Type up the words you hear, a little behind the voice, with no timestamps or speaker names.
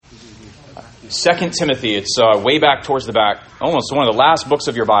2 Timothy. It's way back towards the back. Almost one of the last books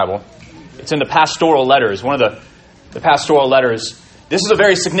of your Bible. It's in the pastoral letters. One of the pastoral letters. This is a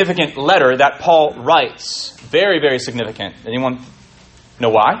very significant letter that Paul writes. Very, very significant. Anyone know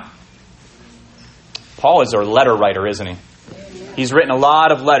why? Paul is a letter writer, isn't he? He's written a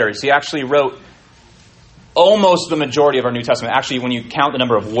lot of letters. He actually wrote almost the majority of our New Testament. Actually, when you count the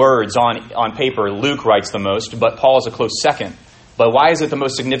number of words on paper, Luke writes the most, but Paul is a close second. But why is it the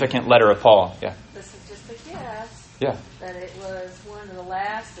most significant letter of Paul? Yeah. This is just a guess. Yeah. That it was one of the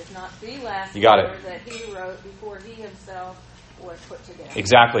last, if not the last, you got letter it. that he wrote before he himself was put to death.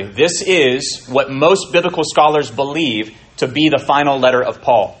 Exactly. This is what most biblical scholars believe to be the final letter of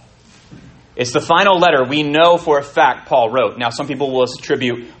Paul. It's the final letter we know for a fact Paul wrote. Now, some people will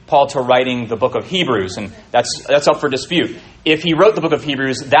attribute Paul to writing the book of Hebrews, and that's up for dispute. If he wrote the book of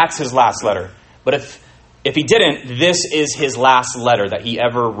Hebrews, that's his last letter. But if he didn't, this is his last letter that he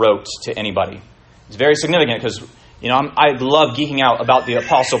ever wrote to anybody. It's very significant because, I love geeking out about the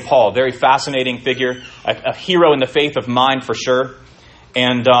Apostle Paul. Very fascinating figure, a hero in the faith of mine for sure.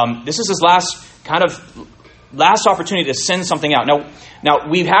 And this is his last opportunity to send something out. Now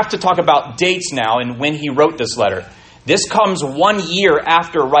we have to talk about dates now and when he wrote this letter. This comes 1 year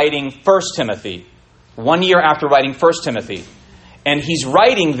after writing 1 Timothy. 1 year after writing 1 Timothy. And he's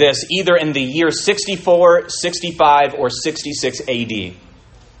writing this either in the year 64, 65, or 66 AD.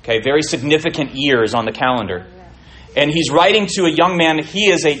 Okay, very significant years on the calendar. And he's writing to a young man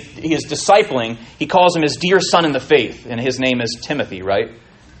he is discipling. He calls him his dear son in the faith. And his name is Timothy, right?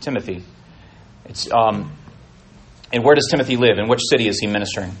 Timothy. And where does Timothy live? In which city is he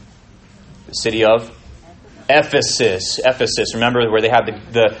ministering? The city of Ephesus. Ephesus. Remember where they had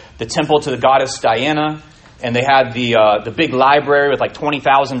the temple to the goddess Diana? And they had the big library with like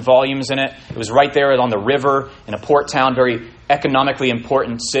 20,000 volumes in it. It was right there on the river in a port town, very economically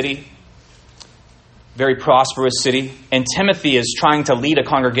important city. Very prosperous city. And Timothy is trying to lead a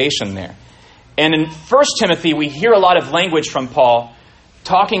congregation there. And in 1 Timothy, we hear a lot of language from Paul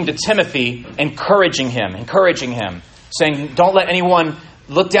talking to Timothy, encouraging him, saying, don't let anyone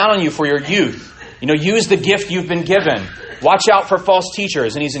look down on you for your youth. Use the gift you've been given. Watch out for false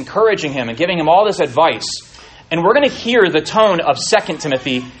teachers. And he's encouraging him and giving him all this advice. And we're going to hear the tone of 2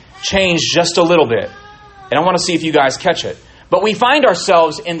 Timothy change just a little bit. And I want to see if you guys catch it. But we find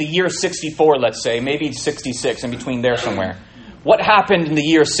ourselves in the year 64, let's say, maybe 66, in between there somewhere. What happened in the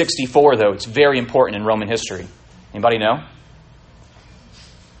year 64, though? It's very important in Roman history. Anybody know?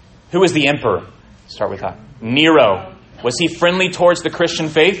 Who was the emperor? Start with that. Nero. Was he friendly towards the Christian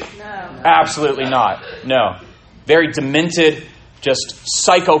faith? No. Absolutely not. No. Very demented, just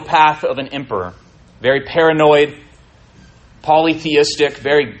psychopath of an emperor. Very paranoid, polytheistic,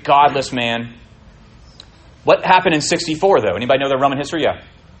 very godless man. What happened in 64, though? Anybody know the Roman history? Yeah.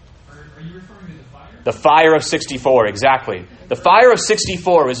 Are you referring to the fire? The fire of 64, exactly. The fire of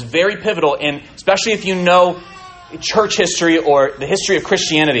 64 was very pivotal, and especially if you know church history or the history of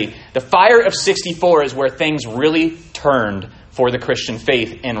Christianity, the fire of 64 is where things really turned for the Christian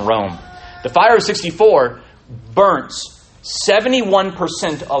faith in Rome. The fire of 64 burnt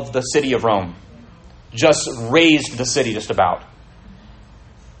 71% of the city of Rome. Just razed the city just about.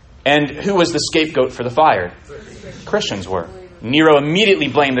 And who was the scapegoat for the fire? Christians were. Nero immediately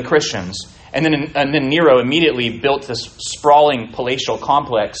blamed the Christians. And then Nero immediately built this sprawling palatial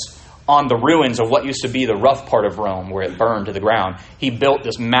complex on the ruins of what used to be the rough part of Rome, where it burned to the ground. He built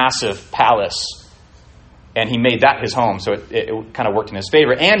this massive palace, and he made that his home, so it kind of worked in his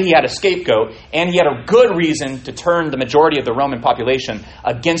favor. And he had a scapegoat, and he had a good reason to turn the majority of the Roman population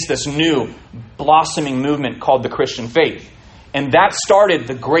against this new blossoming movement called the Christian faith. And that started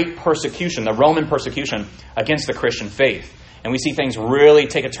the great persecution, the Roman persecution against the Christian faith. And we see things really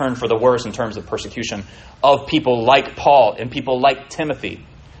take a turn for the worse in terms of persecution of people like Paul and people like Timothy.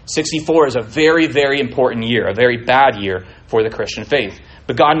 64 is a very, very important year, a very bad year for the Christian faith.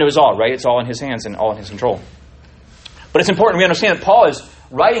 But God knows all, right? It's all in His hands and all in His control. But it's important we understand that Paul is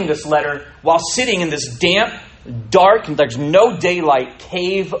writing this letter while sitting in this damp, dark, and there's no daylight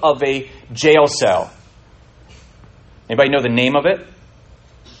cave of a jail cell. Anybody know the name of it?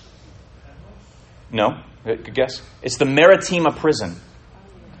 No? Good guess? It's the Maritima prison.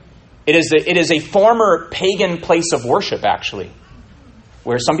 It is a former pagan place of worship, actually,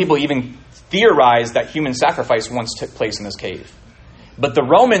 where some people even theorize that human sacrifice once took place in this cave. But the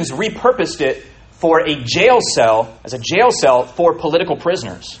Romans repurposed it for a jail cell, as a jail cell for political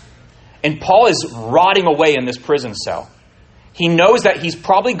prisoners. And Paul is rotting away in this prison cell. He knows that he's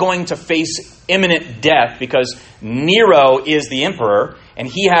probably going to face imminent death because Nero is the emperor, and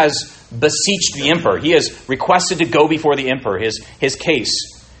he has beseeched the emperor. He has requested to go before the emperor, his case.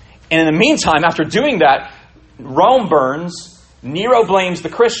 And in the meantime, after doing that, Rome burns, Nero blames the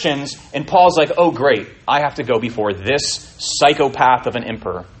Christians, and Paul's like, oh great, I have to go before this psychopath of an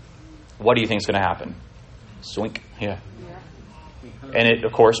emperor. What do you think is going to happen? Swink. Yeah. And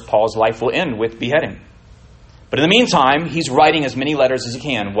of course, Paul's life will end with beheading. But in the meantime, he's writing as many letters as he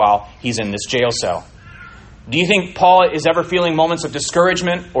can while he's in this jail cell. Do you think Paul is ever feeling moments of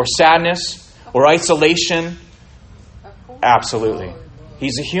discouragement or sadness or isolation? Absolutely.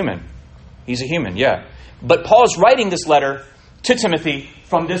 He's a human. He's a human, yeah. But Paul is writing this letter to Timothy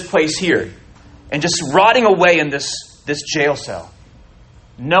from this place here and just rotting away in this jail cell,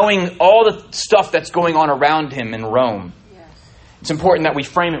 knowing all the stuff that's going on around him in Rome. Yes. It's important that we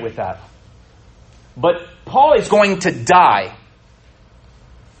frame it with that. But Paul is going to die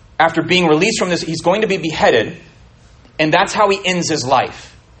after being released from this. He's going to be beheaded, and that's how he ends his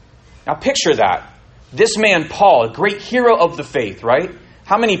life. Now picture that. This man, Paul, a great hero of the faith, right?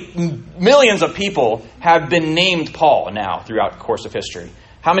 How many millions of people have been named Paul now throughout the course of history?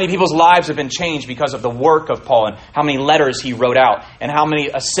 How many people's lives have been changed because of the work of Paul, and how many letters he wrote out, and how many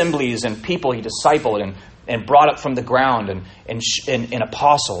assemblies and people he discipled and brought up from the ground and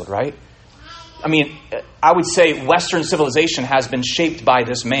apostled, right? I mean, I would say Western civilization has been shaped by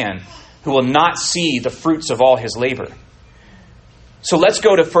this man who will not see the fruits of all his labor. So let's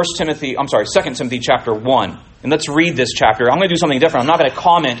go to 2 Timothy chapter 1. And let's read this chapter. I'm going to do something different. I'm not going to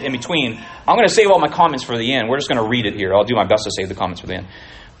comment in between. I'm going to save all my comments for the end. We're just going to read it here. I'll do my best to save the comments for the end.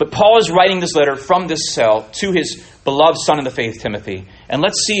 But Paul is writing this letter from this cell to his beloved son in the faith, Timothy. And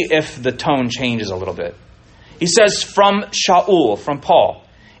let's see if the tone changes a little bit. He says, from Shaul, from Paul,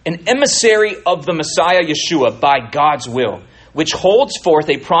 an emissary of the Messiah Yeshua by God's will, which holds forth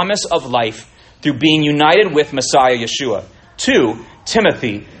a promise of life through being united with Messiah Yeshua, to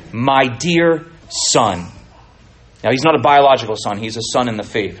Timothy, my dear son. Now, he's not a biological son. He's a son in the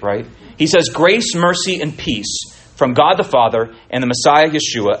faith, right? He says, grace, mercy, and peace from God the Father and the Messiah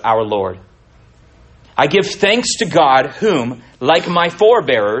Yeshua, our Lord. I give thanks to God, whom, like my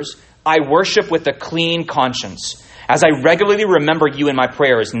forebearers, I worship with a clean conscience, as I regularly remember you in my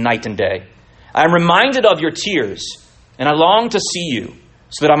prayers night and day. I am reminded of your tears, and I long to see you,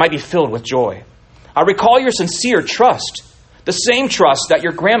 so that I might be filled with joy. I recall your sincere trust, the same trust that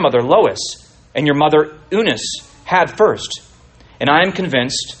your grandmother Lois and your mother Eunice had first. And I am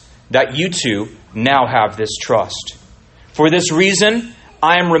convinced that you too now have this trust. For this reason,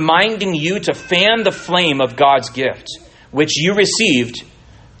 I am reminding you to fan the flame of God's gift, which you received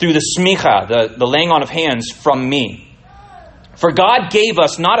through the smicha, the laying on of hands from me. For God gave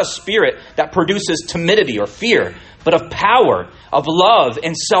us not a spirit that produces timidity or fear, but of power, of love,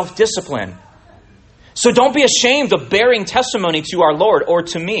 and self-discipline. So don't be ashamed of bearing testimony to our Lord or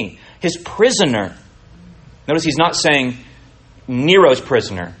to me, his prisoner. Notice he's not saying Nero's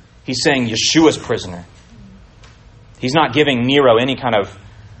prisoner. He's saying Yeshua's prisoner. He's not giving Nero any kind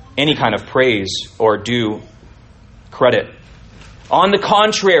of praise or due credit. On the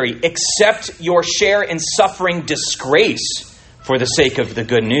contrary, accept your share in suffering disgrace for the sake of the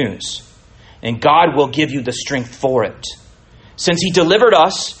good news. And God will give you the strength for it. Since he delivered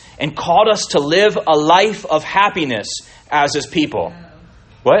us and called us to live a life of happiness as his people.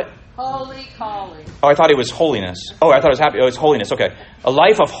 What? Holy calling. Oh, I thought it was holiness. Oh, I thought it was happy. Oh, it's holiness. Okay. A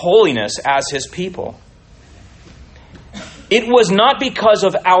life of holiness as his people. It was not because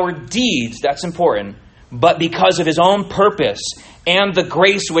of our deeds, that's important, but because of his own purpose and the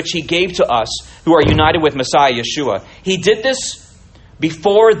grace which he gave to us who are united with Messiah Yeshua. He did this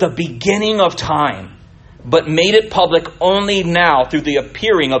before the beginning of time, but made it public only now through the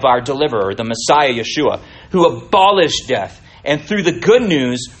appearing of our deliverer, the Messiah Yeshua, who abolished death and through the good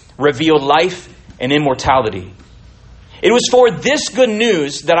news revealed life and immortality. It was for this good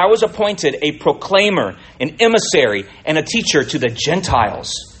news that I was appointed a proclaimer, an emissary, and a teacher to the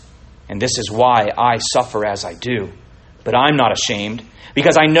Gentiles. And this is why I suffer as I do. But I'm not ashamed,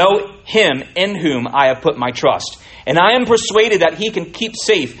 because I know him in whom I have put my trust. And I am persuaded that he can keep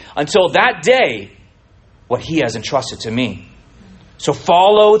safe until that day what he has entrusted to me. So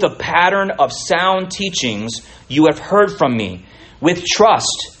follow the pattern of sound teachings you have heard from me with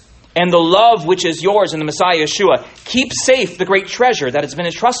trust and the love which is yours in the Messiah Yeshua. Keep safe the great treasure that has been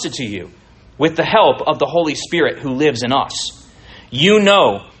entrusted to you with the help of the Holy Spirit who lives in us. You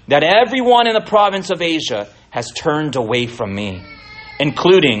know that everyone in the province of Asia has turned away from me,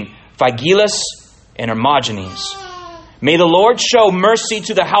 including Phygellus and Hermogenes. May the Lord show mercy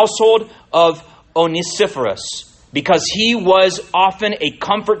to the household of Onesiphorus, because he was often a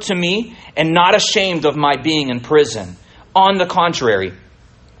comfort to me and not ashamed of my being in prison. On the contrary,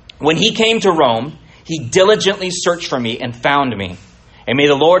 when he came to Rome, he diligently searched for me and found me. And may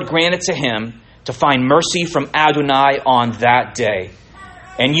the Lord grant it to him to find mercy from Adonai on that day.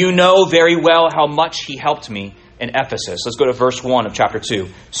 And you know very well how much he helped me in Ephesus. Let's go to verse 1 of chapter 2.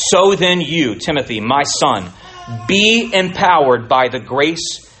 So then you, Timothy, my son, be empowered by the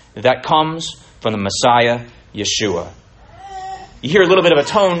grace that comes from the Messiah, Yeshua. You hear a little bit of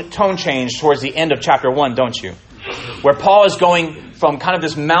a tone change towards the end of chapter 1, don't you? Where Paul is going from kind of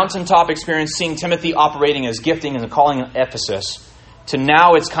this mountaintop experience, seeing Timothy operating as gifting and calling in Ephesus, to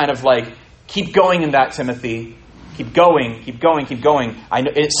now it's kind of like, keep going in that, Timothy. Keep going, keep going, keep going. I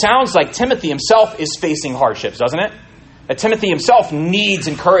know, it sounds like Timothy himself is facing hardships, doesn't it? That Timothy himself needs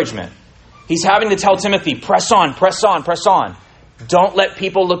encouragement. He's having to tell Timothy, press on, press on, press on. Don't let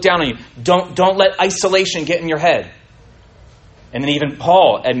people look down on you. Don't let isolation get in your head. And then even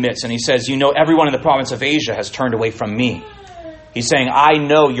Paul admits, and he says, you know, everyone in the province of Asia has turned away from me. He's saying, I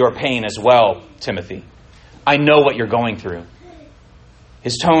know your pain as well, Timothy. I know what you're going through.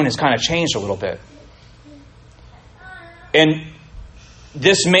 His tone has kind of changed a little bit. And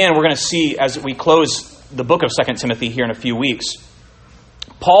this man, we're going to see as we close the book of 2 Timothy here in a few weeks,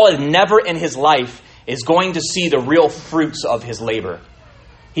 Paul never in his life is going to see the real fruits of his labor.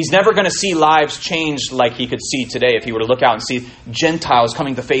 He's never going to see lives changed like he could see today if he were to look out and see Gentiles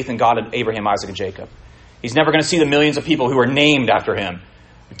coming to faith in God and Abraham, Isaac, and Jacob. He's never going to see the millions of people who are named after him.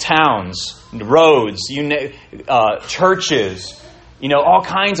 Towns, roads, churches, all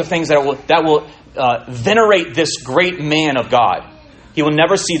kinds of things that will venerate this great man of God. He will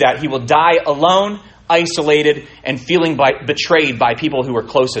never see that. He will die alone, isolated, and feeling betrayed by people who are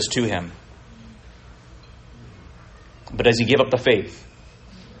closest to him. But does he give up the faith?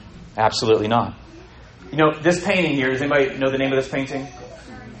 Absolutely not. This painting here, does anybody know the name of this painting?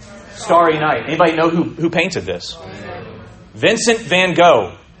 Starry Night. Anybody know who painted this? Vincent van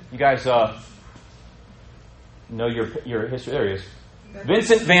Gogh. You guys know your history? There he is.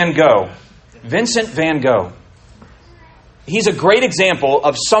 Vincent van Gogh. Vincent van Gogh. He's a great example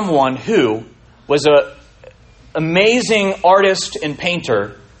of someone who was an amazing artist and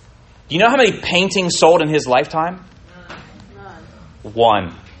painter. Do you know how many paintings sold in his lifetime?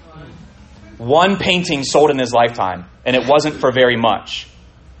 One. One painting sold in his lifetime, and it wasn't for very much.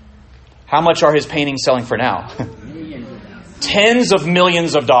 How much are his paintings selling for now? Tens of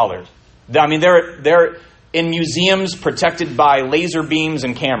millions of dollars. I mean, they're in museums protected by laser beams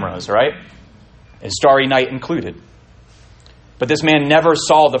and cameras, right? And Starry Night included. But this man never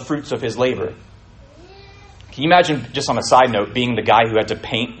saw the fruits of his labor. Can you imagine, just on a side note, being the guy who had to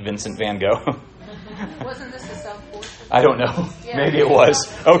paint Vincent van Gogh? Wasn't this a self-portrait? I don't know. Yeah. Maybe it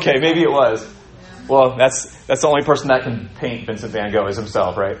was. Okay, maybe it was. Well, that's the only person that can paint Vincent van Gogh is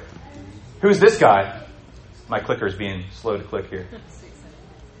himself, right? Who's this guy? My clicker's being slow to click here.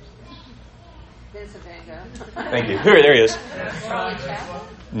 Vincent van Gogh. Thank you. There he is.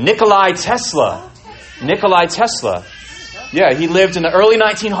 Nikola Tesla. Nikola Tesla. Yeah, he lived in the early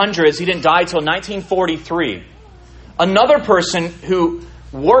 1900s. He didn't die till 1943. Another person who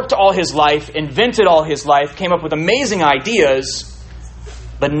worked all his life, invented all his life, came up with amazing ideas,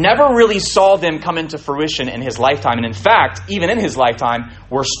 but never really saw them come into fruition in his lifetime. And in fact, even in his lifetime,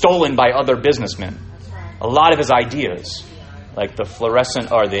 were stolen by other businessmen. A lot of his ideas, like the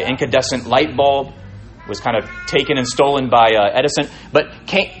fluorescent or the incandescent light bulb, was kind of taken and stolen by Edison, but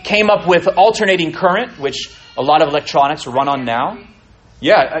came up with alternating current, which a lot of electronics run on now.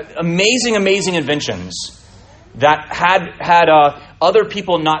 Yeah, amazing inventions that had other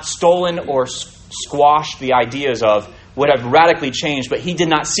people not stolen or squashed the ideas of, would have radically changed, but he did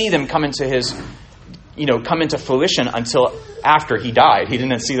not see them come into fruition until after he died. He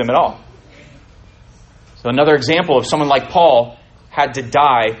didn't see them at all. So another example of someone like Paul had to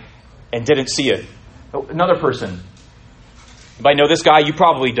die and didn't see it. Another person. Anybody know this guy? You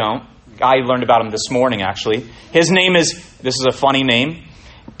probably don't. I learned about him this morning, actually. His name is, this is a funny name,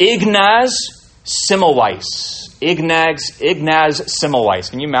 Ignaz Semmelweis. Ignaz Semmelweis.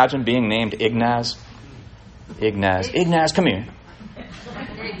 Can you imagine being named Ignaz? Ignaz, come here.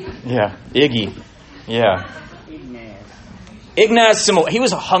 Yeah, Iggy. Yeah. Ignaz Semmelweis. He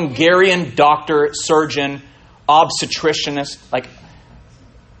was a Hungarian doctor, surgeon, obstetricianist, like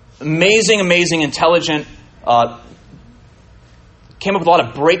amazing, intelligent, came up with a lot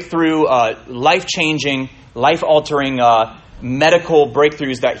of breakthrough, life-changing, life-altering medical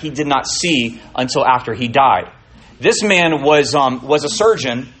breakthroughs that he did not see until after he died. This man was a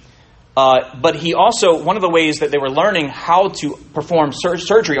surgeon, but he also, one of the ways that they were learning how to perform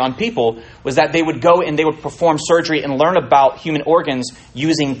surgery on people was that they would go and they would perform surgery and learn about human organs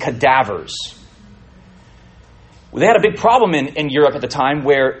using cadavers. They had a big problem in Europe at the time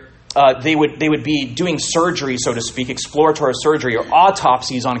where they would be doing surgery, so to speak, exploratory surgery or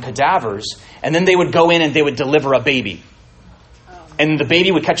autopsies on cadavers, and then they would go in and they would deliver a baby. And the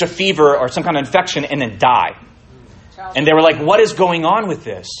baby would catch a fever or some kind of infection and then die. And they were like, what is going on with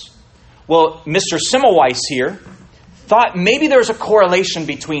this? Well, Mr. Semmelweis here thought maybe there's a correlation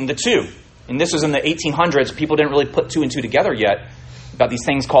between the two. And this was in the 1800s. People didn't really put two and two together yet about these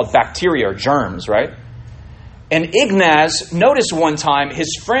things called bacteria or germs, right? And Ignaz noticed one time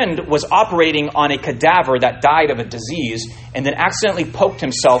his friend was operating on a cadaver that died of a disease and then accidentally poked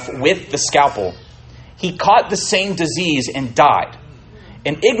himself with the scalpel. He caught the same disease and died.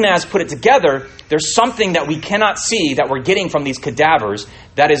 And Ignaz put it together. There's something that we cannot see that we're getting from these cadavers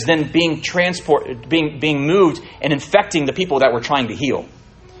that is then being being moved and infecting the people that we're trying to heal.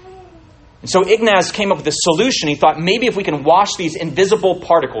 And so Ignaz came up with this solution. He thought maybe if we can wash these invisible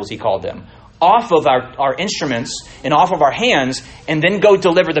particles, he called them, off of our instruments and off of our hands and then go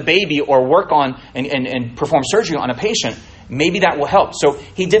deliver the baby or work on and perform surgery on a patient, maybe that will help. So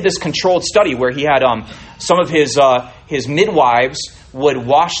he did this controlled study where he had some of his midwives would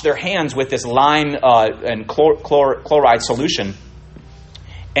wash their hands with this lime and chloride solution.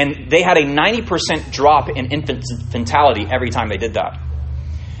 And they had a 90% drop in infantility every time they did that.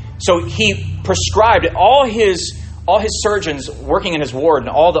 So he prescribed all his surgeons working in his ward and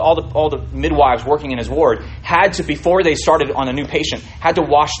all the midwives working in his ward had to, before they started on a new patient, had to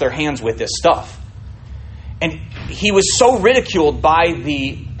wash their hands with this stuff. And he was so ridiculed by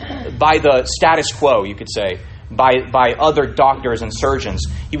the status quo, you could say, by other doctors and surgeons.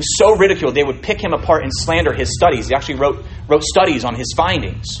 He was so ridiculed, they would pick him apart and slander his studies. He actually wrote studies on his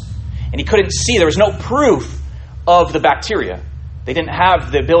findings. And he couldn't see, there was no proof of the bacteria. They didn't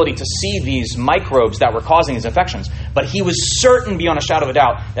have the ability to see these microbes that were causing these infections. But he was certain beyond a shadow of a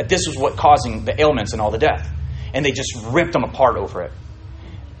doubt that this was what causing the ailments and all the death. And they just ripped him apart over it.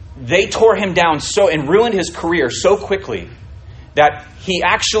 They tore him down and ruined his career so quickly that he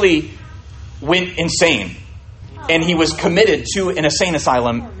actually went insane. And he was committed to an insane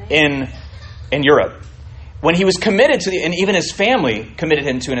asylum in Europe. When he was committed and even his family committed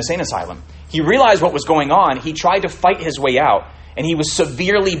him to an insane asylum, he realized what was going on. He tried to fight his way out, and he was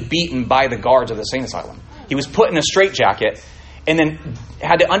severely beaten by the guards of the insane asylum. He was put in a straitjacket and then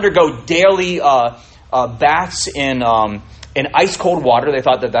had to undergo daily baths in ice cold water. They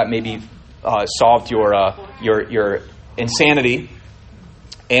thought that maybe solved your insanity,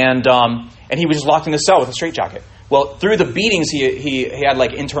 and he was just locked in the cell with a straitjacket. Well, through the beatings, he had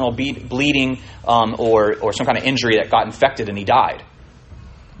like internal bleeding or some kind of injury that got infected, and he died.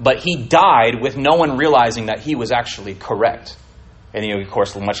 But he died with no one realizing that he was actually correct. And of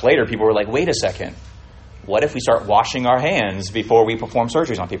course, much later, people were like, "Wait a second, what if we start washing our hands before we perform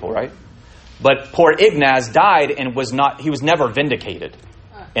surgeries on people?" Right? But poor Ignaz died and he was never vindicated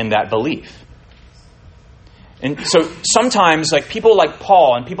in that belief. And so sometimes, like people like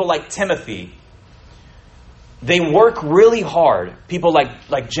Paul and people like Timothy, they work really hard. People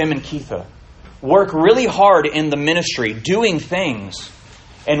like Jim and Keitha work really hard in the ministry, doing things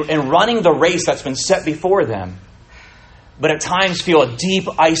and running the race that's been set before them. But at times feel a deep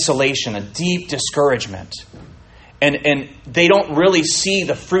isolation, a deep discouragement. And they don't really see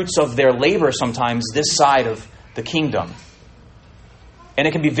the fruits of their labor sometimes this side of the kingdom. And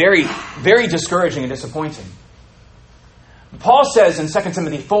it can be very, very discouraging and disappointing. Paul says in 2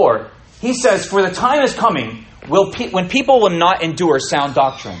 Timothy 4, he says, "For the time is coming when people will not endure sound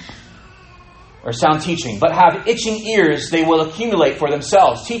doctrine or sound teaching, but have itching ears they will accumulate for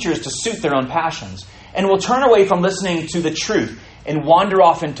themselves, teachers to suit their own passions, and will turn away from listening to the truth and wander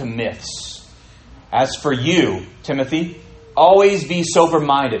off into myths. As for you, Timothy, always be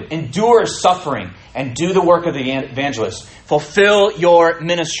sober-minded, endure suffering, and do the work of the evangelist. Fulfill your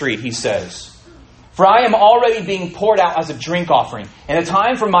ministry," he says. "For I am already being poured out as a drink offering, and the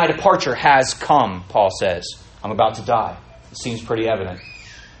time for my departure has come," Paul says. I'm about to die. It seems pretty evident.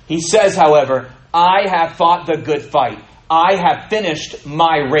 He says, however, "I have fought the good fight. I have finished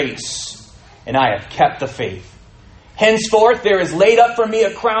my race, and I have kept the faith. Henceforth there is laid up for me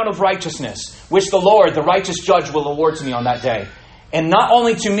a crown of righteousness, which the Lord, the righteous judge, will award to me on that day. And not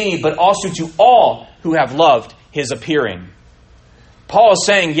only to me, but also to all who have loved his appearing." Paul is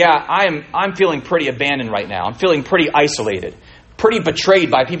saying, I'm feeling pretty abandoned right now. I'm feeling pretty isolated, pretty betrayed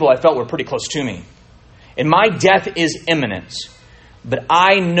by people I felt were pretty close to me. And my death is imminent. But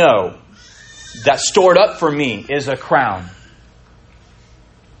I know that stored up for me is a crown.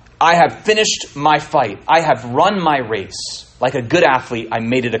 I have finished my fight. I have run my race. Like a good athlete, I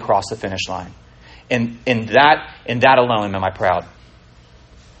made it across the finish line. And in that alone am I proud.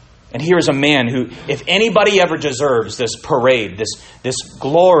 And here is a man who, if anybody ever deserves this parade, this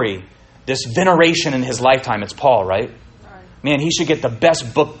glory, this veneration in his lifetime, it's Paul, right? Man, he should get the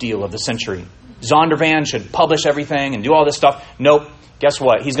best book deal of the century. Zondervan should publish everything and do all this stuff. Nope. Guess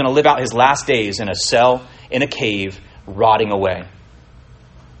what? He's going to live out his last days in a cell, in a cave, rotting away.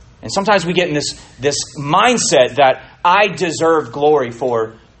 And sometimes we get in this mindset that I deserve glory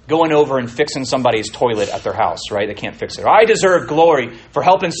for going over and fixing somebody's toilet at their house, right? They can't fix it. Or I deserve glory for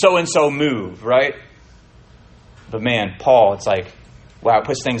helping so-and-so move, right? But man, Paul, it's like, wow, it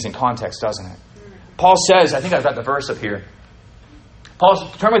puts things in context, doesn't it? Paul says, I think I've got the verse up here. Paul,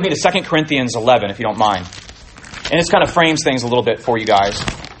 turn with me to 2 Corinthians 11, if you don't mind. And this kind of frames things a little bit for you guys.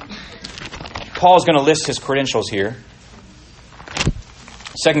 Paul's going to list his credentials here.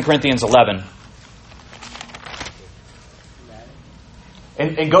 2 Corinthians 11.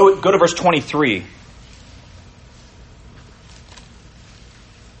 And go to verse 23.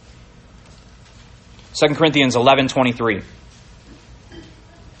 Second Corinthians 11:23.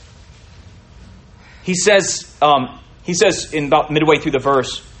 He says in about midway through the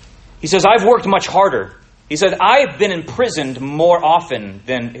verse, he says, I've worked much harder. He said, I've been imprisoned more often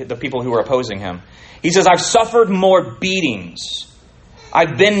than the people who were opposing him. He says, I've suffered more beatings.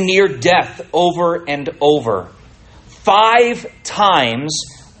 I've been near death over and over. 5 times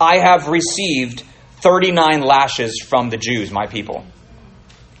I have received 39 lashes from the Jews, my people.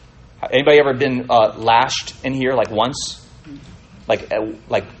 Anybody ever been lashed in here like once? Like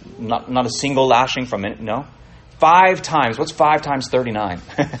not a single lashing from it? No? 5 times. What's 5 times 39?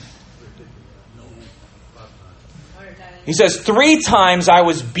 He says, 3 times I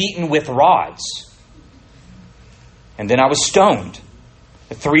was beaten with rods. And then I was stoned.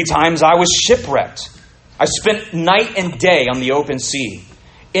 3 times I was shipwrecked. I spent night and day on the open sea.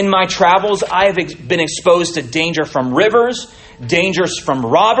 In my travels, I have been exposed to danger from rivers, dangers from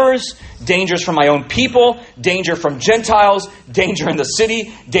robbers, dangers from my own people, danger from Gentiles, danger in the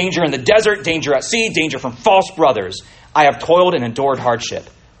city, danger in the desert, danger at sea, danger from false brothers. I have toiled and endured hardship,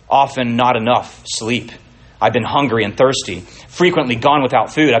 often not enough sleep. I've been hungry and thirsty, frequently gone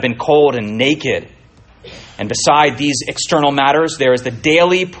without food. I've been cold and naked. And beside these external matters, there is the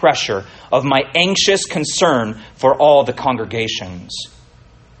daily pressure of my anxious concern for all the congregations.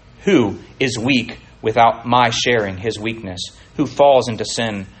 Who is weak without my sharing his weakness? Who falls into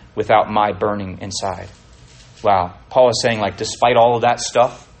sin without my burning inside? Wow. Paul is saying, like, despite all of that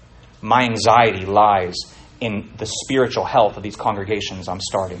stuff, my anxiety lies in the spiritual health of these congregations I'm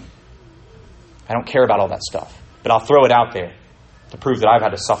starting. I don't care about all that stuff, but I'll throw it out there to prove that I've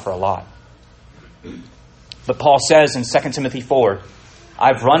had to suffer a lot. But Paul says in 2 Timothy 4,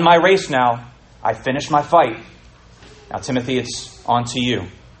 I've run my race now. I finished my fight. Now, Timothy, it's on to you.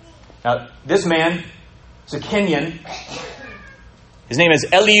 Now, this man is a Kenyan. His name is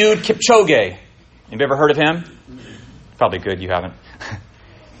Eliud Kipchoge. Have you ever heard of him? Probably good you haven't.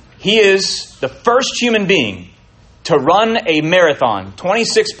 He is the first human being to run a marathon,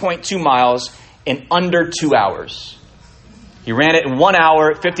 26.2 miles, in under 2 hours. He ran it in 1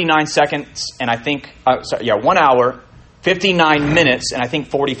 hour, 59 seconds, and I think, 1 hour, 59 minutes, and I think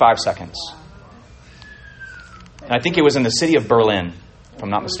 45 seconds. And I think it was in the city of Berlin, if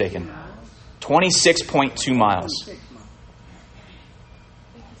I'm not mistaken. 26.2 miles.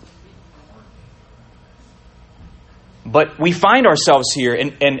 But we find ourselves here,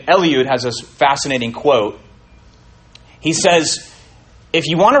 and Eliud has this fascinating quote. He says, if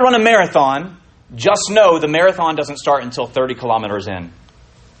you want to run a marathon, just know the marathon doesn't start until 30 kilometers in.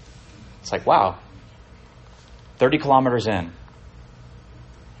 It's like, wow. 30 kilometers in.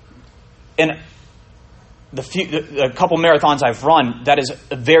 And the couple marathons I've run, that is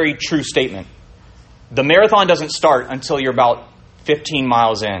a very true statement. The marathon doesn't start until you're about 15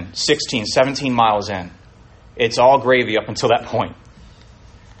 miles in, 16, 17 miles in. It's all gravy up until that point.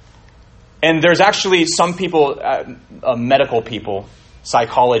 And there's actually some people, medical people,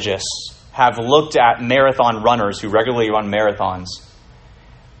 psychologists, have looked at marathon runners who regularly run marathons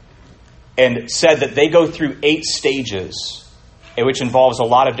and said that they go through 8 stages, which involves a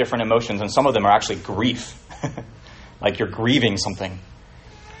lot of different emotions, and some of them are actually grief. Like you're grieving something.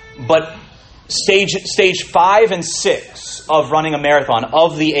 But stage 5 and 6 of running a marathon,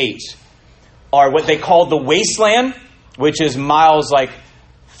 of the 8, are what they call the wasteland, which is miles like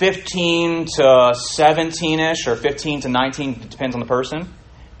 15 to 17-ish or 15 to 19, depends on the person.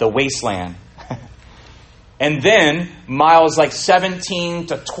 The wasteland. And then miles like 17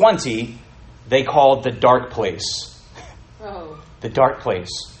 to 20, they call the dark place. Oh. The dark place.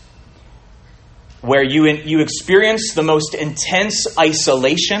 Where you experience the most intense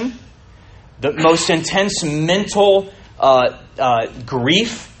isolation, the most intense mental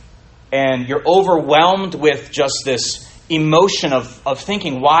grief, and you're overwhelmed with just this emotion of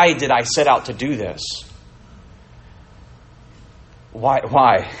thinking, why did I set out to do this?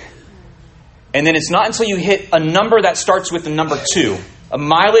 Why? And then it's not until you hit a number that starts with the number 2, a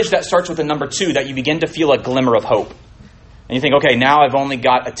mileage that starts with the number 2, that you begin to feel a glimmer of hope. And you think, okay, now I've only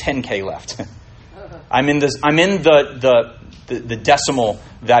got a 10K left. I'm in the decimal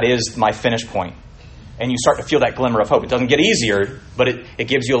that is my finish point. And you start to feel that glimmer of hope. It doesn't get easier, but it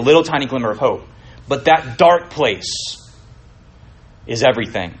gives you a little tiny glimmer of hope. But that dark place is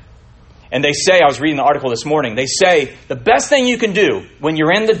everything. And they say, I was reading the article this morning, they say the best thing you can do when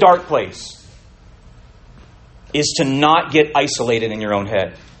you're in the dark place is to not get isolated in your own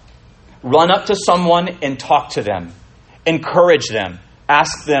head. Run up to someone and talk to them. Encourage them.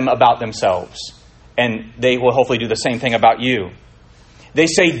 Ask them about themselves. And they will hopefully do the same thing about you. They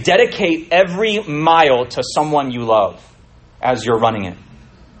say dedicate every mile to someone you love as you're running it.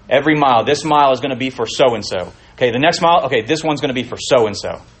 Every mile. This mile is going to be for so-and-so. Okay, the next mile, okay, this one's going to be for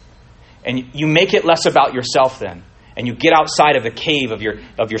so-and-so. And you make it less about yourself then. And you get outside of the cave of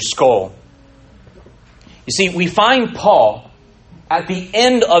your skull. You see, we find Paul at the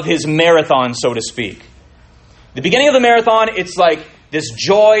end of his marathon, so to speak. The beginning of the marathon, it's like this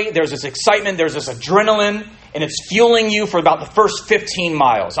joy, there's this excitement, there's this adrenaline, and it's fueling you for about the first 15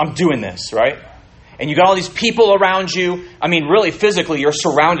 miles. I'm doing this, right? And you got all these people around you. I mean, really, physically, you're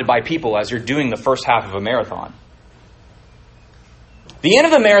surrounded by people as you're doing the first half of a marathon. The end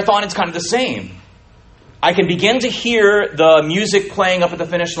of the marathon, it's kind of the same. I can begin to hear the music playing up at the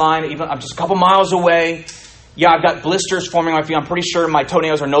finish line. Even I'm just a couple miles away. Yeah, I've got blisters forming on my feet. I'm pretty sure my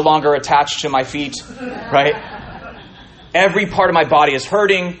toenails are no longer attached to my feet, right? Every part of my body is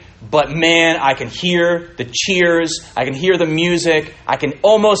hurting, but man, I can hear the cheers. I can hear the music. I can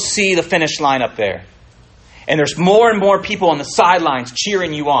almost see the finish line up there. And there's more and more people on the sidelines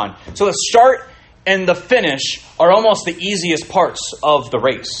cheering you on. So the start and the finish are almost the easiest parts of the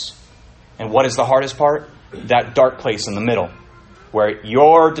race. And what is the hardest part? That dark place in the middle, where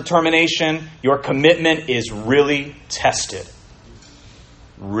your determination, your commitment is really tested.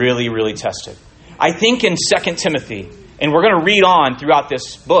 Really, really tested. I think in 2 Timothy, and we're going to read on throughout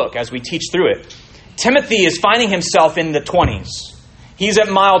this book as we teach through it, Timothy is finding himself in the 20s. He's at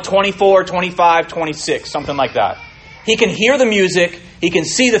mile 24, 25, 26, something like that. He can hear the music. He can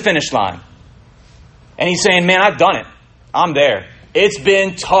see the finish line. And he's saying, man, I've done it. I'm there. It's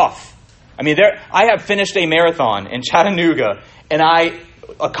been tough. I mean, I have finished a marathon in Chattanooga, and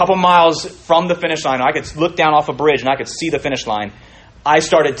a couple miles from the finish line, I could look down off a bridge and I could see the finish line. I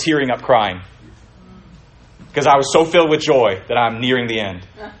started tearing up crying because I was so filled with joy that I'm nearing the end.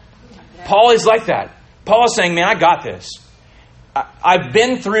 Paul is like that. Paul is saying, man, I got this. I've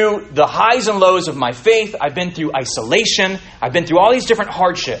been through the highs and lows of my faith. I've been through isolation. I've been through all these different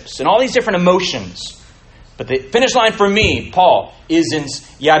hardships and all these different emotions. But the finish line for me, Paul,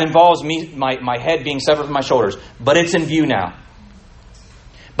 it involves me, my head being severed from my shoulders, but it's in view now.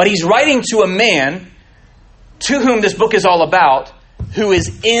 But he's writing to a man to whom this book is all about, who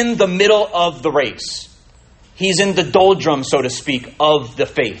is in the middle of the race. He's in the doldrum, so to speak, of the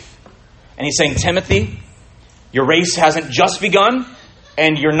faith. And he's saying, Timothy, your race hasn't just begun,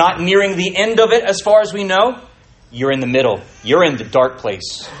 and you're not nearing the end of it as far as we know. You're in the middle. You're in the dark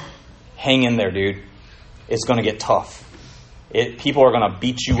place. Hang in there, dude. It's going to get tough. People are going to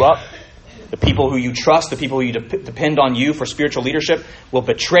beat you up. The people who you trust, the people who you depend on you for spiritual leadership will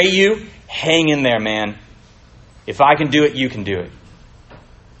betray you. Hang in there, man. If I can do it, you can do it.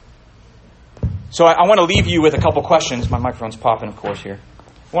 So I want to leave you with a couple questions. My microphone's popping, of course, here.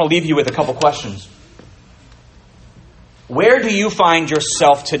 I want to leave you with a couple questions. Where do you find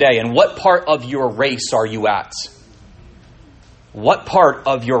yourself today, and what part of your race are you at? What part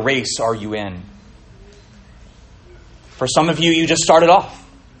of your race are you in? For some of you, you just started off.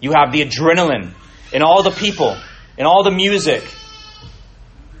 You have the adrenaline and all the people and all the music.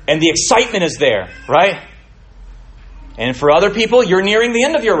 And the excitement is there, right? And for other people, you're nearing the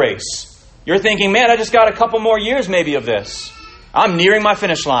end of your race. You're thinking, man, I just got a couple more years maybe of this. I'm nearing my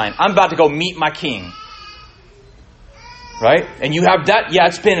finish line. I'm about to go meet my king. Right? And you have that. Yeah,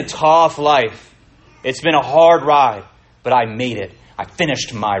 it's been a tough life. It's been a hard ride. But I made it. I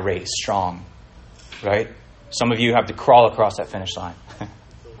finished my race strong. Right? Some of you have to crawl across that finish line.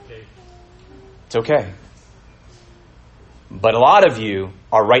 It's okay. But a lot of you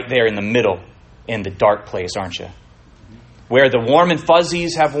are right there in the middle, in the dark place, aren't you? Where the warm and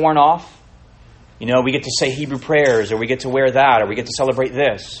fuzzies have worn off. You know, we get to say Hebrew prayers, or we get to wear that, or we get to celebrate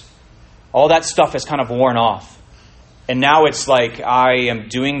this. All that stuff has kind of worn off. And now it's like, I am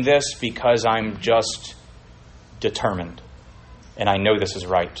doing this because I'm just determined. And I know this is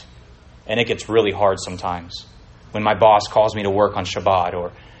right. And it gets really hard sometimes. When my boss calls me to work on Shabbat,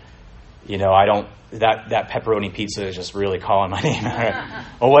 or, that pepperoni pizza is just really calling my name out,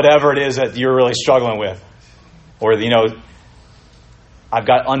 or whatever it is that you're really struggling with. Or, I've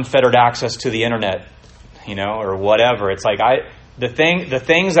got unfettered access to the internet, or whatever. It's like the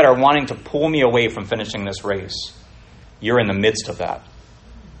things that are wanting to pull me away from finishing this race, you're in the midst of that.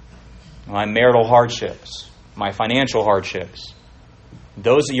 My marital hardships, my financial hardships,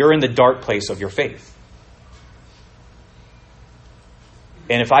 you're in the dark place of your faith.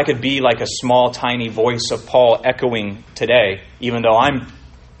 And if I could be like a small, tiny voice of Paul echoing today, even though I'm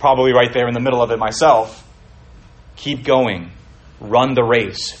probably right there in the middle of it myself, keep going, run the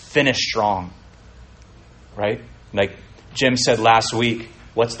race, finish strong, right? Like Jim said last week,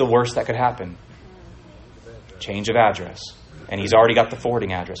 what's the worst that could happen? Change of address. And he's already got the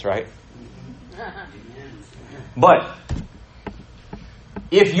forwarding address, right? But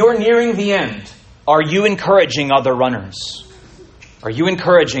if you're nearing the end, are you encouraging other runners? Are you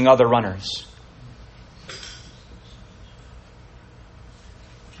encouraging other runners?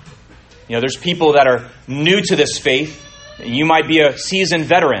 There's people that are new to this faith. You might be a seasoned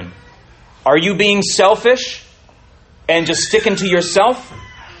veteran. Are you being selfish and just sticking to yourself?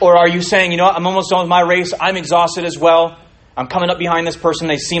 Or are you saying, I'm almost done with my race. I'm exhausted as well. I'm coming up behind this person.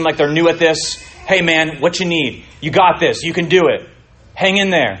 They seem like they're new at this. Hey, man, what you need? You got this. You can do it. Hang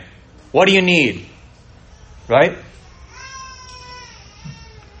in there. What do you need? Right?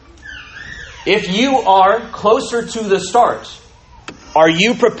 If you are closer to the start, are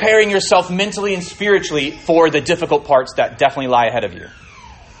you preparing yourself mentally and spiritually for the difficult parts that definitely lie ahead of you?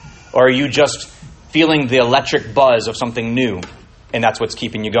 Or are you just feeling the electric buzz of something new, and that's what's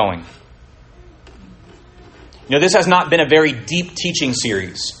keeping you going? This has not been a very deep teaching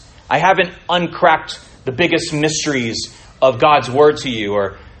series. I haven't uncracked the biggest mysteries of God's Word to you,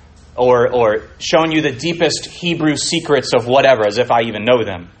 or shown you the deepest Hebrew secrets of whatever, as if I even know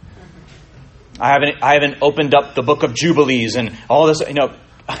them. I haven't opened up the book of Jubilees and all this, And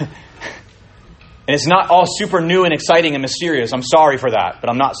it's not all super new and exciting and mysterious. I'm sorry for that, but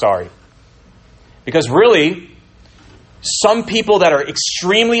I'm not sorry. Because really, some people that are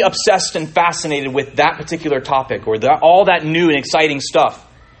extremely obsessed and fascinated with that particular topic, or all that new and exciting stuff,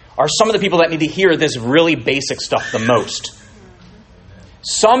 are some of the people that need to hear this really basic stuff the most.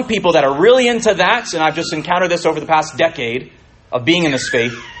 Some people that are really into that, and I've just encountered this over the past decade of being in this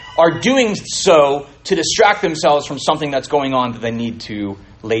faith, are doing so to distract themselves from something that's going on that they need to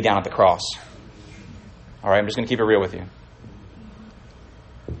lay down at the cross. All right, I'm just going to keep it real with you.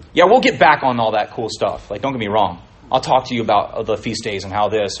 Yeah, we'll get back on all that cool stuff. Like, don't get me wrong. I'll talk to you about the feast days and how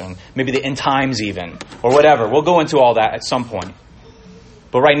this, and maybe the end times even, or whatever. We'll go into all that at some point.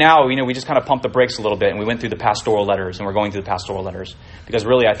 But right now, we just kind of pumped the brakes a little bit, and we went through the pastoral letters, and we're going through the pastoral letters. Because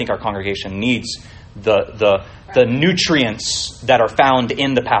really, I think our congregation needs the nutrients that are found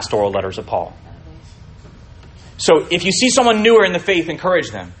in the pastoral letters of Paul. So if you see someone newer in the faith,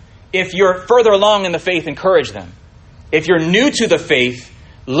 encourage them. If you're further along in the faith, encourage them. If you're new to the faith,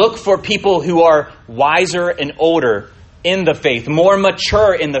 look for people who are wiser and older in the faith, more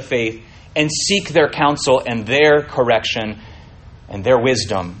mature in the faith, and seek their counsel and their correction and their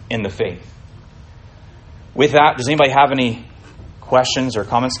wisdom in the faith. With that, does anybody have any questions or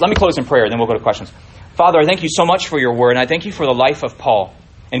comments? Let me close in prayer, then we'll go to questions. Father, I thank you so much for your word, and I thank you for the life of Paul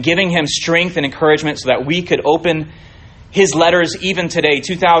and giving him strength and encouragement so that we could open his letters even today,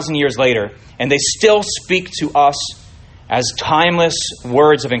 2,000 years later, and they still speak to us as timeless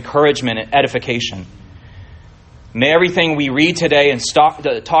words of encouragement and edification. May everything we read today and talk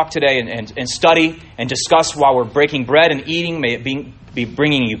today and study and discuss while we're breaking bread and eating, may it be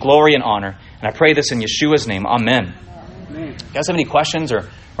bringing you glory and honor. And I pray this in Yeshua's name. Amen. Amen. You guys have any questions or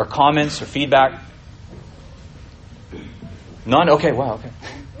comments or feedback? None? Okay, wow, okay.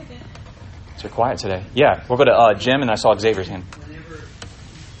 So quiet today. Yeah, we'll go to Jim, and I saw Xavier's hand.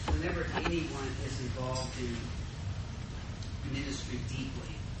 Whenever anyone is involved in ministry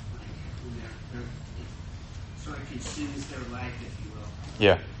deeply, like when it sort of consumes their life, if you will.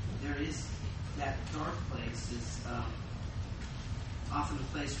 Yeah. There is that dark place is often the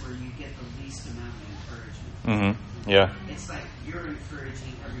place where you get the least amount of encouragement. Mm-hmm. Yeah. It's like you're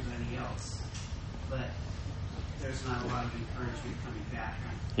encouraging everybody else, but there's not a lot of encouragement coming back.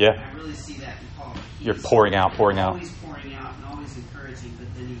 Yeah. I really see that in Paul. You're pouring out. Always pouring out and always encouraging,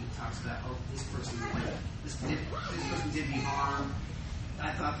 but then he talks about, this person did me harm.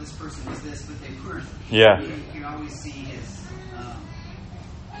 I thought this person was this, but they weren't. Yeah. You can always see his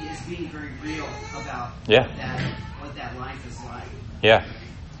being very real about what that life is like. Yeah.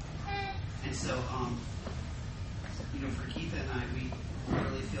 And so, for Keith and I, we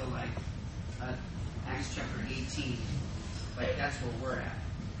really feel like Acts chapter 18, like that's where we're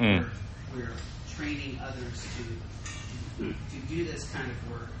at. We're training others to do this kind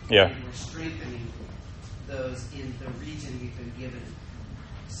of work. Yeah. And we're strengthening those in the region we've been given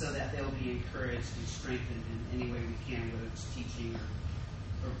so that they'll be encouraged and strengthened in any way we can, whether it's teaching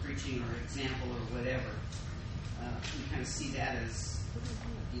or preaching or example or whatever. We kind of see that as,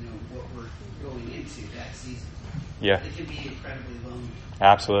 what we're going into that season. Yeah. It can be incredibly lonely.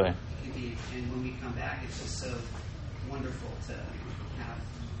 Absolutely. It can be, and when we come back, it's just so wonderful to have,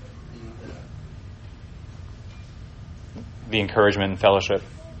 the encouragement and fellowship.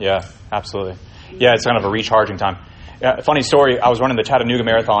 Yeah, absolutely. Yeah, it's kind of a recharging time. Funny story. I was running the Chattanooga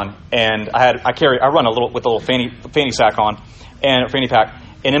Marathon, and I run with a little fanny sack on and a fanny pack,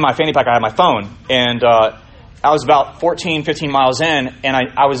 and in my fanny pack I had my phone, and I was about 15 miles in, and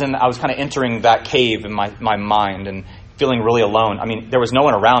I was kind of entering that cave in my mind and feeling really alone. I mean, there was no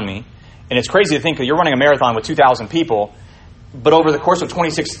one around me, and it's crazy to think that you're running a marathon with 2,000 people, but over the course of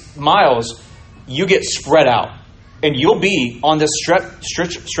 26 miles, you get spread out. And you'll be on this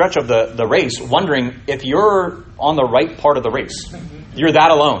stretch of the race wondering if you're on the right part of the race. You're that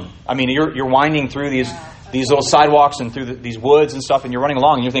alone. I mean, you're winding through these little sidewalks and through these woods and stuff, and you're running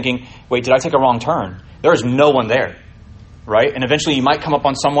along, and you're thinking, wait, did I take a wrong turn? There is no one there, right? And eventually you might come up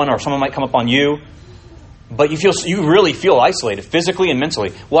on someone, or someone might come up on you, but you really feel isolated physically and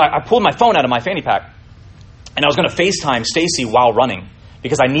mentally. Well, I pulled my phone out of my fanny pack, and I was going to FaceTime Stacy while running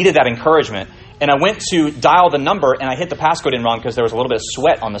because I needed that encouragement. And I went to dial the number, and I hit the passcode in wrong because there was a little bit of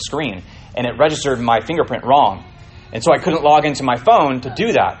sweat on the screen, and it registered my fingerprint wrong. And so I couldn't log into my phone to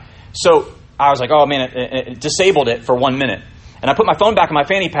do that. So I was like, oh, man, it disabled it for 1 minute. And I put my phone back in my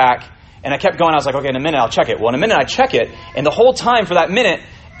fanny pack, and I kept going. I was like, okay, in a minute, I'll check it. Well, in a minute, I check it, and the whole time for that minute,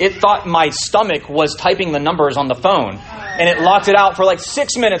 it thought my stomach was typing the numbers on the phone. And it locked it out for like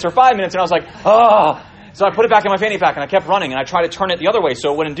 6 minutes or 5 minutes, and I was like, oh. So I put it back in my fanny pack, and I kept running, and I tried to turn it the other way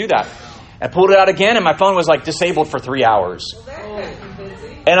so it wouldn't do that. I pulled it out again, and my phone was like disabled for 3 hours.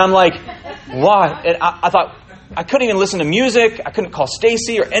 And I'm like, why? And I thought, I couldn't even listen to music. I couldn't call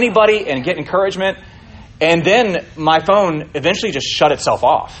Stacy or anybody and get encouragement. And then my phone eventually just shut itself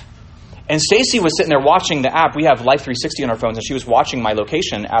off. And Stacy was sitting there watching the app. We have Life 360 on our phones, and she was watching my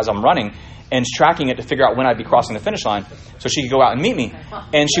location as I'm running and tracking it to figure out when I'd be crossing the finish line so she could go out and meet me.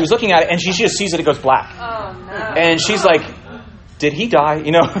 And she was looking at it, and she just sees that it goes black. Oh, no. And she's like, did he die?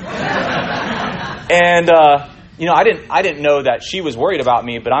 And, I didn't know that she was worried about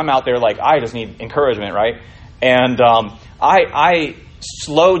me, but I'm out there like, I just need encouragement, right? And I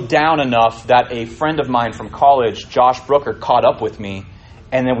slowed down enough that a friend of mine from college, Josh Brooker, caught up with me,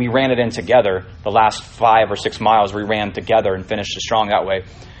 and then we ran it in together. The last 5 or 6 miles we ran together and finished strong that way.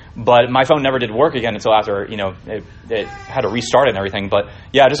 But my phone never did work again until after, it had to restart it and everything. But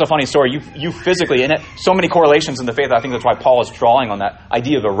yeah, just a funny story. You physically, and so many correlations in the faith. I think that's why Paul is drawing on that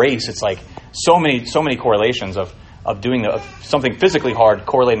idea of a race. It's like so many correlations of doing something physically hard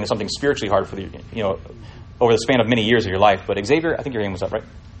correlating to something spiritually hard for over the span of many years of your life. But Xavier, I think your name was up, right?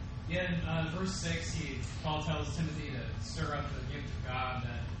 Yeah, in verse 6, Paul tells Timothy to stir up the gift of God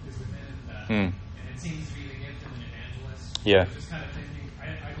that is within him. And it seems to be the gift of an evangelist. Yeah. Just kind of thinking,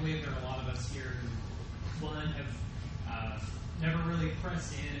 I believe there are a lot of us here who, one, have never really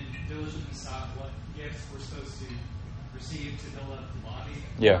pressed in and diligently sought what gifts we're supposed to receive to build up the body.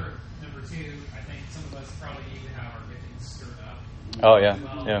 Yeah. Or, number two, I think some of us probably need to have our giftings stirred up. Oh, yeah.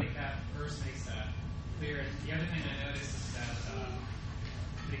 Well, Yeah. I think that verse makes that clear. And the other thing I noticed is that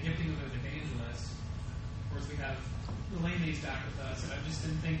the gifting of an evangelist, of course, we have the ladies back with us, and I've just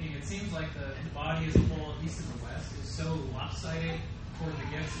been thinking, it seems like the body as a whole, at least in the West, is so lopsided toward the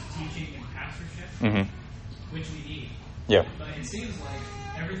gifts of teaching and pastorship, which we need. Yeah. But it seems like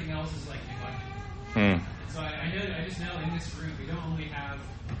everything else is like neglected. And so I just know in this room we don't only have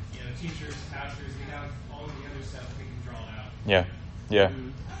teachers, pastors, we have all of the other stuff that we can draw out. Yeah. Yeah.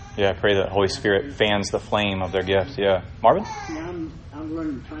 Yeah. Pray that Holy Spirit fans the flame of their gifts. Yeah. Marvin? Yeah,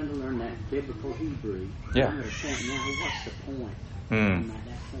 I'm trying to learn that biblical Hebrew. Yeah. I'm at a point now. What's the point? I'm at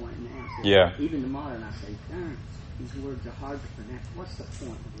that point now. So Yeah. Even the modern, I say, these words are hard to pronounce. What's the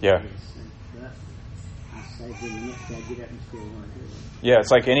point of Yeah. this? But I say, when the next day I get up and still learn it. Yeah.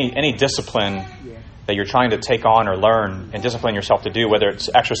 It's like any discipline that you're trying to take on or learn and discipline yourself to do, whether it's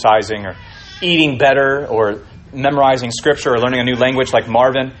exercising or eating better or memorizing scripture or learning a new language like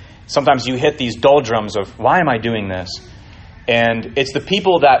Marvin. Sometimes you hit these doldrums of, why am I doing this? And it's the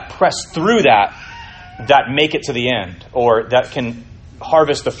people that press through that make it to the end, or that can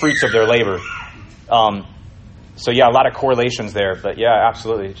harvest the fruits of their labor. So yeah, a lot of correlations there, but yeah,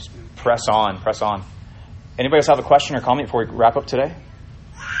 absolutely. Just press on. Anybody else have a question or comment before we wrap up today?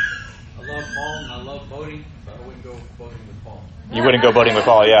 I love Paul and I love both voting, but I wouldn't go voting with Paul. You wouldn't go voting with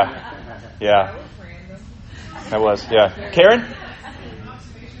Paul, yeah. Yeah. That was, yeah. Karen? An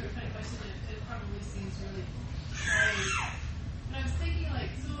observation or kind of question, it probably seems really strange. And I was thinking, like,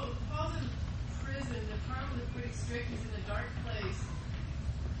 so Paul's in prison, they're probably pretty strict, he's in a dark place.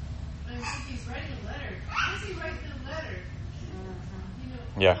 And I'm thinking he's writing a letter. Why is he writing a letter? You know,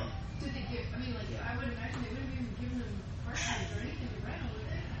 Yeah. did they give, I mean, like, I would imagine they wouldn't even given him parchment or anything to write on, would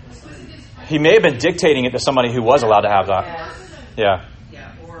they? Like, was it his He may have been dictating it to somebody who was allowed to have that. Yeah.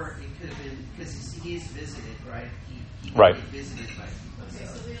 Yeah, or it could have been because he's visited, right? He Right. Get visited by people, Okay,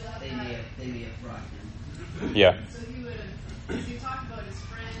 so so they allowed they may have brought him. Yeah. So he would have, as he talked about his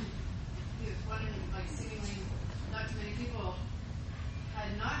friend, he was wondering, like, seemingly not too many people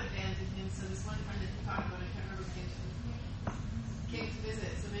had not abandoned him. So this one friend that he talked about, I can't remember his name, came to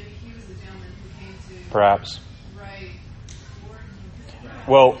visit. So maybe he was the gentleman who came to Perhaps. write for him.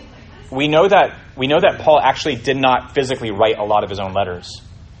 Well, we know that Paul actually did not physically write a lot of his own letters.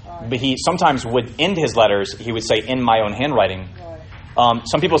 But he sometimes would end his letters, he would say, in my own handwriting.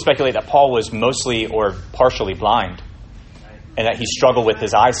 Some people speculate that Paul was mostly or partially blind and that he struggled with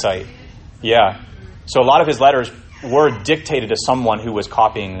his eyesight. Yeah. So a lot of his letters were dictated to someone who was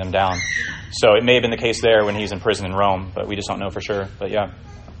copying them down. So it may have been the case there when he's in prison in Rome, but we just don't know for sure. But yeah.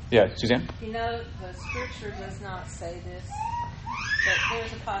 Yeah, Suzanne? You know, the scripture does not say this, but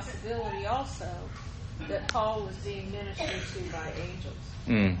there's a possibility also that Paul was being ministered to by angels.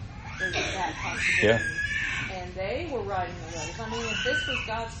 Mm. There's that possibility. Yeah. And they were writing the letters. I mean, if this was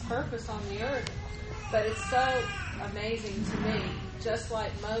God's purpose on the earth, but it's so amazing to me, just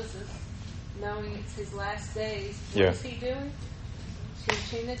like Moses, knowing it's his last days, what is he doing?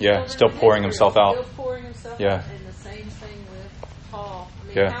 Teaching the children still of pouring Israel, himself out. Still pouring himself Yeah. out. And the same thing with Paul. I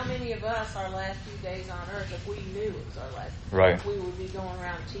mean, Yeah. how many of us, our last few days on earth, if we knew it was our last, Right. we would be going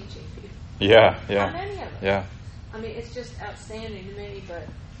around teaching people? Yeah, How yeah. many of us? Yeah. I mean, it's just outstanding to me, but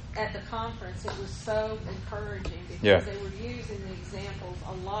at the conference, it was so encouraging because Yeah. they were using the examples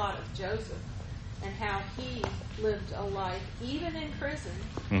a lot of Joseph and how he lived a life, even in prison,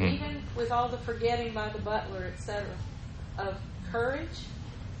 Mhm. even with all the forgetting by the butler, etc., of courage,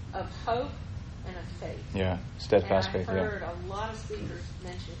 of hope, and of faith. Yeah. Steadfast And I've faith. Yeah. heard a lot of speakers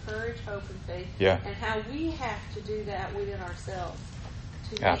mention courage, hope, and faith, Yeah. and how we have to do that within ourselves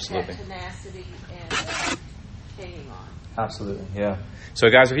to make Absolutely. that tenacity and hanging on. Absolutely, yeah. So,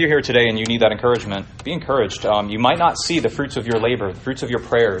 guys, if you're here today and you need that encouragement, be encouraged. You might not see the fruits of your labor, the fruits of your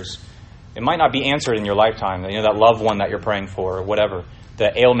prayers. It might not be answered in your lifetime. You know, that loved one that you're praying for, or whatever,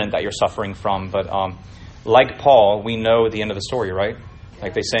 the ailment that you're suffering from. But like Paul, we know the end of the story, right?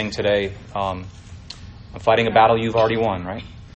 Like they sang today, I'm fighting a battle you've already won, right?